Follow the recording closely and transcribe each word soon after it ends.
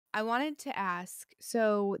I wanted to ask,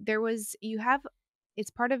 so you have it's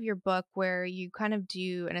part of your book where you kind of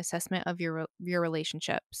do an assessment of your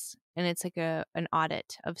relationships, and it's like an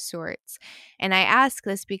audit of sorts. And I ask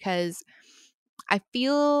this because I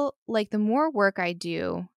feel like the more work I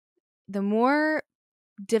do, the more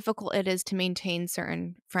difficult it is to maintain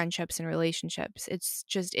certain friendships and relationships.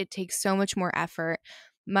 It takes so much more effort.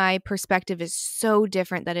 My perspective is so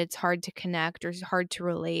different that it's hard to connect or it's hard to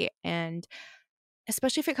relate. And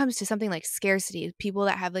especially if it comes to something like scarcity, people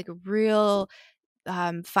that have like a real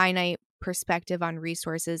finite perspective on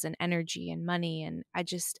resources and energy and money. And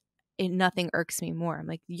nothing irks me more. I'm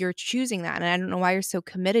like, you're choosing that. And I don't know why you're so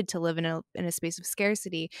committed to live in a space of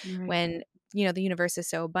scarcity Right. when, the universe is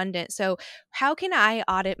so abundant. So how can I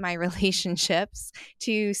audit my relationships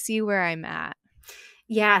to see where I'm at?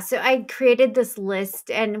 Yeah, so I created this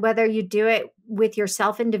list, and whether you do it with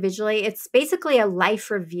yourself individually, it's basically a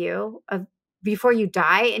life review of before you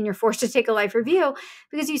die, and you're forced to take a life review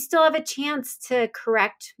because you still have a chance to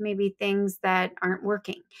correct maybe things that aren't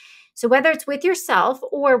working. So whether it's with yourself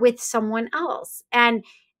or with someone else, and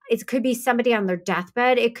it could be somebody on their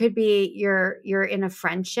deathbed, it could be you're in a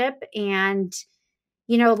friendship, and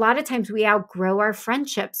a lot of times we outgrow our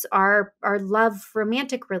friendships, our love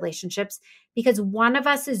romantic relationships, because one of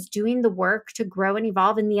us is doing the work to grow and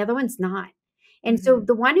evolve and the other one's not. And so Mhm.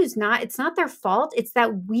 the one who's not, it's not their fault, it's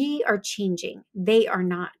that we are changing, they are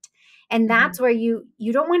not. And Mhm. that's where you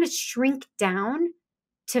don't want to shrink down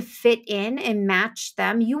to fit in and match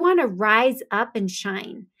them. You want to rise up and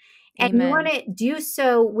shine. And you want Amen. to do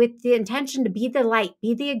so with the intention to be the light,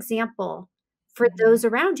 be the example for Mhm. those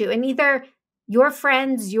around you. And either your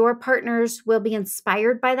friends, your partners will be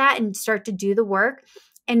inspired by that and start to do the work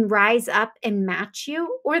and rise up and match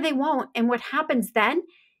you, or they won't. And what happens then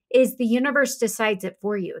is the universe decides it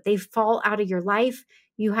for you. They fall out of your life.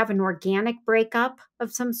 You have an organic breakup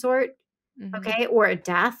of some sort, Mhm. okay, or a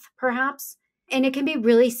death perhaps. And it can be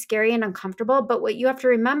really scary and uncomfortable. But what you have to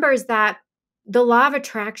remember is that the law of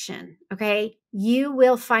attraction, okay, you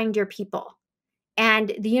will find your people.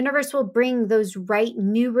 And the universe will bring those right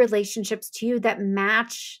new relationships to you that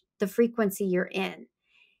match the frequency you're in.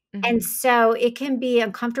 And Mhm. so it can be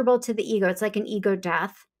uncomfortable to the ego. It's like an ego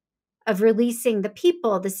death of releasing the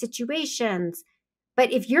people, the situations.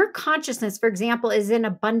 But if your consciousness, for example, is in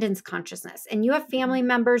abundance consciousness and you have Mhm. family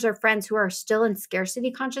members or friends who are still in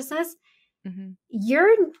scarcity consciousness, Mhm.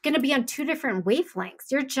 you're going to be on two different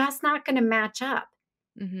wavelengths. You're just not going to match up.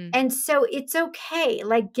 Mhm. And so it's okay.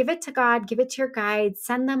 Like, give it to God, give it to your guides,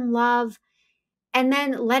 send them love, and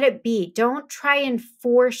then let it be. Don't try and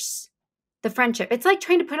force the friendship. It's like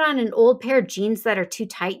trying to put on an old pair of jeans that are too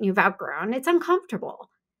tight and you've outgrown. It's uncomfortable.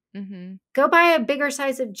 Mhm. Go buy a bigger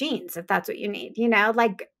size of jeans if that's what you need,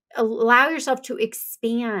 like allow yourself to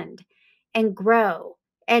expand and grow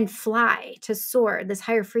and fly to soar this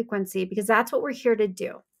higher frequency because that's what we're here to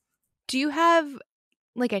do. Do you have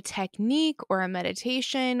like a technique or a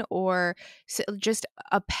meditation or just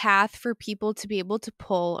a path for people to be able to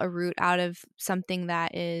pull a root out of something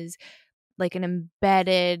that is like an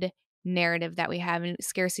embedded narrative that we have? And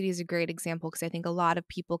scarcity is a great example because I think a lot of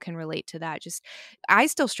people can relate to that. Just I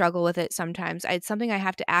still struggle with it sometimes. It's something I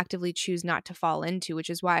have to actively choose not to fall into, which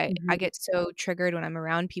is why I Mhm. get so triggered when I'm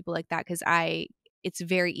around people like that because I it's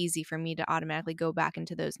very easy for me to automatically go back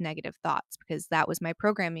into those negative thoughts because that was my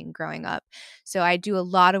programming growing up. So I do a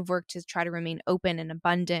lot of work to try to remain open and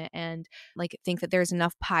abundant and like think that there's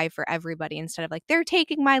enough pie for everybody instead of like they're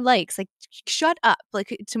taking my likes. Like shut up,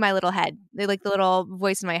 like to my little head. They like the little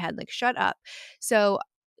voice in my head like shut up. So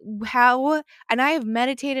how and I have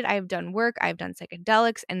meditated, I have done work, I've done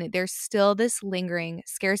psychedelics and there's still this lingering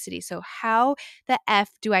scarcity. So how the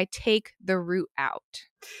F do I take the root out?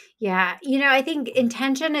 Yeah, I think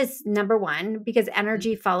intention is number 1 because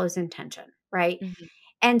energy follows intention, right? Mhm.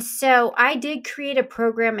 And so I did create a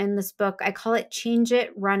program in this book. I call it Change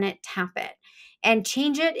It, Run It, Tap It. And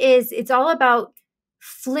change it is it's all about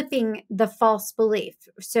flipping the false belief.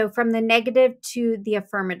 So from the negative to the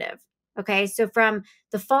affirmative. Okay? So from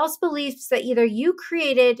the false beliefs that either you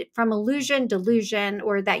created from illusion, delusion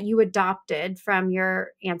or that you adopted from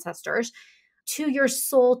your ancestors to your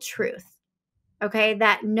soul truth. Okay?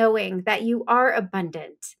 That knowing that you are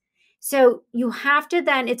abundant. So you have to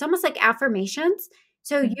then, it's almost like affirmations.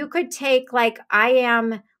 So Mhm. you could take, like, I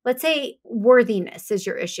am, let's say worthiness is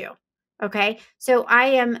your issue. Okay. So I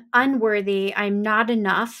am unworthy. I'm not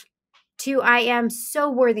enough to I am so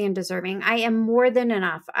worthy and deserving. I am more than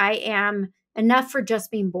enough. I am enough for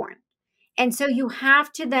just being born. And so you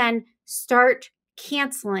have to then start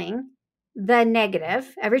canceling the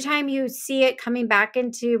negative. Every time you see it coming back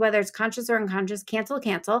into whether it's conscious or unconscious, cancel,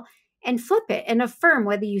 cancel. and flip it and affirm,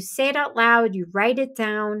 whether you say it out loud, you write it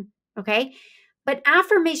down. Okay. But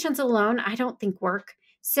affirmations alone, I don't think work.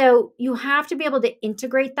 So you have to be able to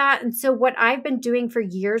integrate that. And so what I've been doing for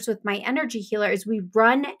years with my energy healer is we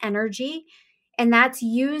run energy, and that's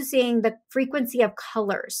using the frequency of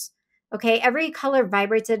colors. Okay. Every color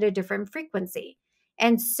vibrates at a different frequency.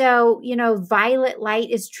 And so, violet light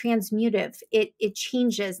is transmutive. It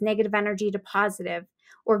changes negative energy to positive.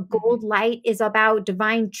 Or Mhm. gold light is about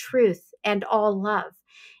divine truth and all love.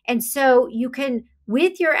 And so you can,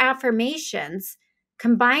 with your affirmations,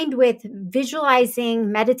 combined with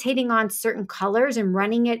visualizing, meditating on certain colors and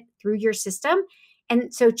running it through your system.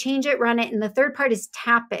 And so change it, run it. And the third part is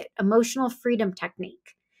tap it, emotional freedom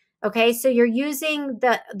technique. Okay. So you're using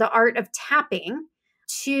the art of tapping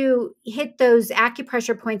to hit those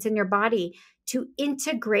acupressure points in your body to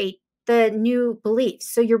integrate the new beliefs.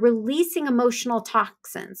 So you're releasing emotional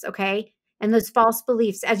toxins, okay? And those false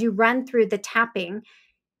beliefs as you run through the tapping.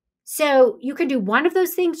 So you can do one of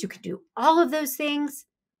those things, you can do all of those things.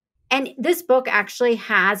 And this book actually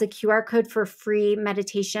has a QR code for free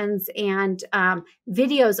meditations and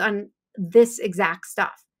videos on this exact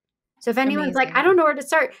stuff. So if anyone's like, I Amazing. don't know where to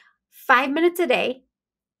start, 5 minutes a day,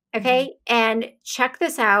 Mhm. okay, and check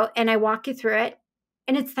this out, and I walk you through it.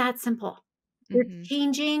 And it's that simple. You're Mhm.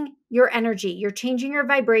 changing your energy, you're changing your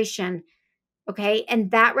vibration, okay?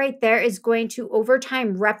 And that right there is going to, over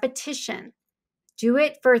time, repetition. Do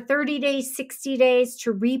it for 30 days, 60 days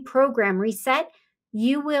to reprogram, reset.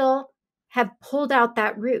 You will have pulled out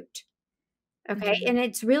that root. Okay. Mhm. And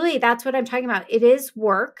it's really, that's what I'm talking about. It is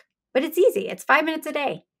work, but it's easy. It's 5 minutes a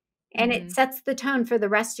day and it Mhm. sets the tone for the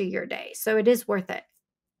rest of your day. So it is worth it.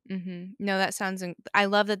 Mhm. No, that sounds I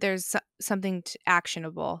love that there's something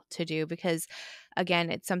actionable to do because again,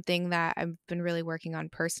 it's something that I've been really working on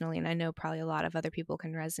personally and I know probably a lot of other people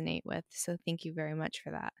can resonate with. So thank you very much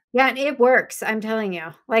for that. Yeah, and it works. I'm telling you.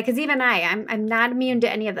 Like, cause even I'm not immune to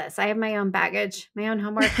any of this. I have my own baggage, my own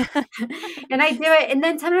homework. And I do it. And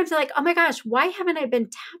then sometimes I'm like, oh my gosh, why haven't I been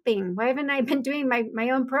tapping? Why haven't I been doing my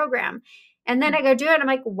own program? And then I go do it. I'm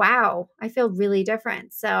like, wow, I feel really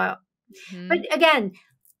different. So, but Mhm. again,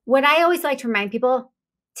 what I always like to remind people,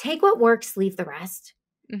 take what works, leave the rest.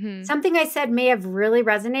 Mhm. Something I said may have really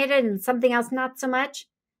resonated and something else not so much,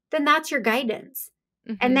 then that's your guidance.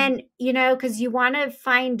 And Mhm. then, because you want to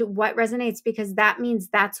find what resonates because that means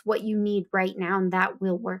that's what you need right now and that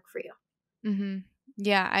will work for you. Mhm.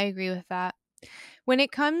 Yeah, I agree with that. When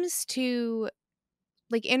it comes to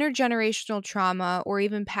like intergenerational trauma or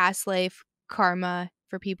even past life karma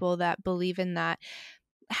for people that believe in that,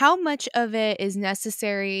 how much of it is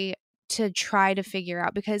necessary to try to figure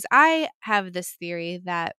out? Because I have this theory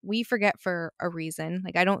that we forget for a reason.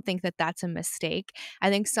 Like, I don't think that that's a mistake. I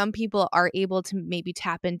think some people are able to maybe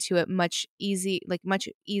tap into it much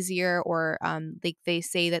easier, or like they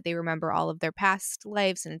say that they remember all of their past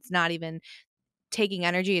lives and it's not even taking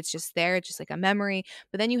energy, it's just there, it's just like a memory.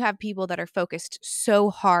 But then you have people that are focused so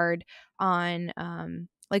hard on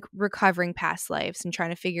like recovering past lives and trying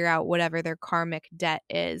to figure out whatever their karmic debt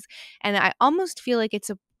is. And I almost feel like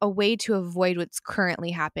it's a way to avoid what's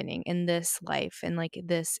currently happening in this life and like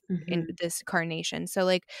this in Mhm. this carnation. So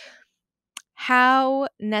like how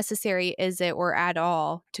necessary is it or at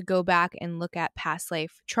all to go back and look at past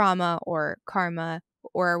life trauma or karma,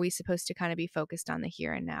 or are we supposed to kind of be focused on the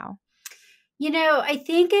here and now? I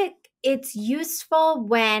think it's useful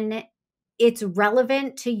when it's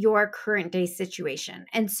relevant to your current day situation.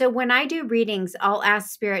 And so when I do readings, I'll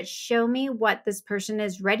ask spirit, show me what this person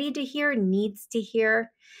is ready to hear, needs to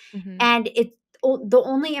hear. Mhm. And the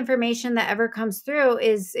only information that ever comes through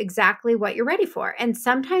is exactly what you're ready for. And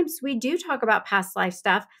sometimes we do talk about past life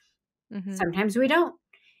stuff, Mhm. sometimes we don't.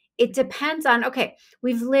 It Mhm. depends on, okay,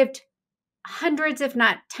 we've lived hundreds, if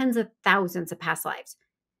not tens of thousands of past lives.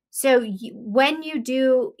 So when you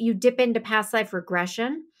dip into past life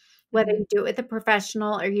regression, whether Mhm. you do it with a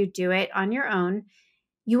professional or you do it on your own,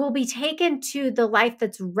 you will be taken to the life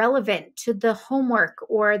that's relevant to the homework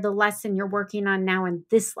or the lesson you're working on now in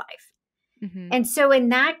this life. Mhm. And so in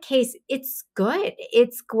that case, it's good.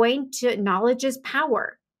 It's going to, knowledge is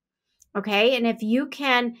power. Okay. And if you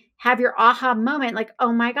can have your aha moment, like,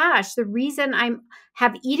 oh my gosh, the reason I'm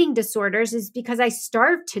have eating disorders is because I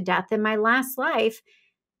starved to death in my last life,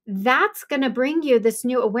 that's going to bring you this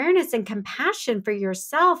new awareness and compassion for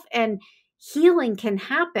yourself, and healing can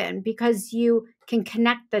happen because you can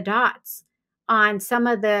connect the dots on some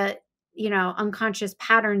of the unconscious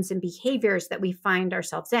patterns and behaviors that we find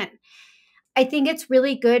ourselves in. I think it's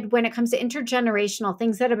really good when it comes to intergenerational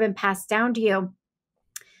things that have been passed down to you,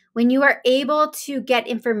 when you are able to get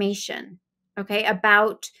information, okay,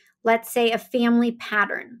 about let's say a family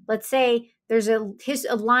pattern. Let's say there's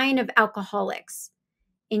a line of alcoholics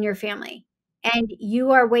in your family, and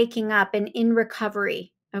you are waking up and in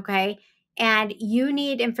recovery, okay? And you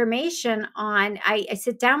need information on, I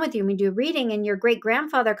sit down with you and we do a reading, and your great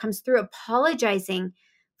grandfather comes through apologizing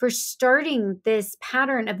for starting this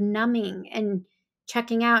pattern of numbing and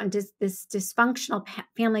checking out, and this dysfunctional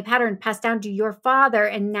family pattern passed down to your father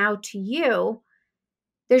and now to you.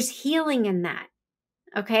 There's healing in that.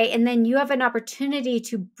 Okay. And then you have an opportunity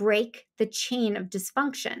to break the chain of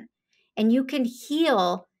dysfunction, and you can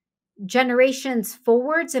heal generations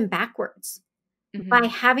forwards and backwards by Mhm.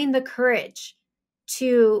 having the courage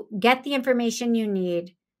to get the information you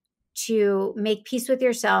need to make peace with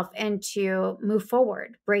yourself and to move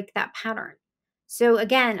forward, break that pattern. So,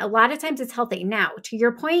 again, a lot of times it's healthy. Now, to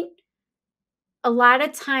your point, a lot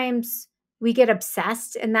of times we get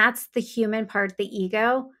obsessed, and that's the human part, the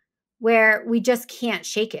ego, where we just can't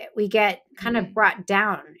shake it. We get kind of Mhm. brought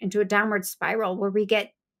down into a downward spiral where we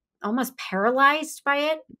get almost paralyzed by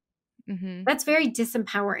it. Mhm. That's very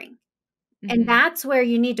disempowering. And Mhm. that's where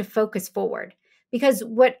you need to focus forward, because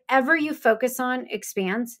whatever you focus on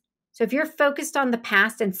expands. So if you're focused on the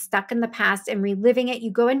past and stuck in the past and reliving it, you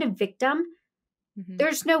go into victim. Mhm.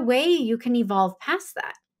 There's no way you can evolve past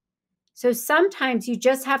that. So sometimes you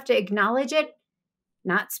just have to acknowledge it,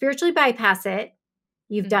 not spiritually bypass it.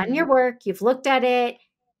 You've done Mhm. your work, you've looked at it,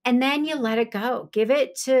 and then you let it go. Give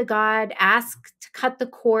it to God, ask to cut the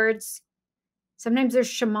cords. Sometimes there's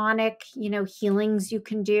shamanic, healings you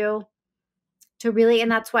can do to really,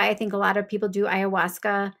 and that's why I think a lot of people do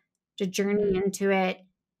ayahuasca, to journey Mhm. into it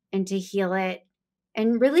and to heal it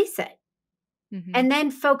and release it. Mhm. And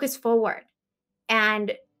then focus forward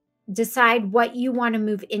and decide what you want to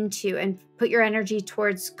move into and put your energy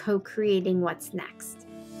towards co creating what's next.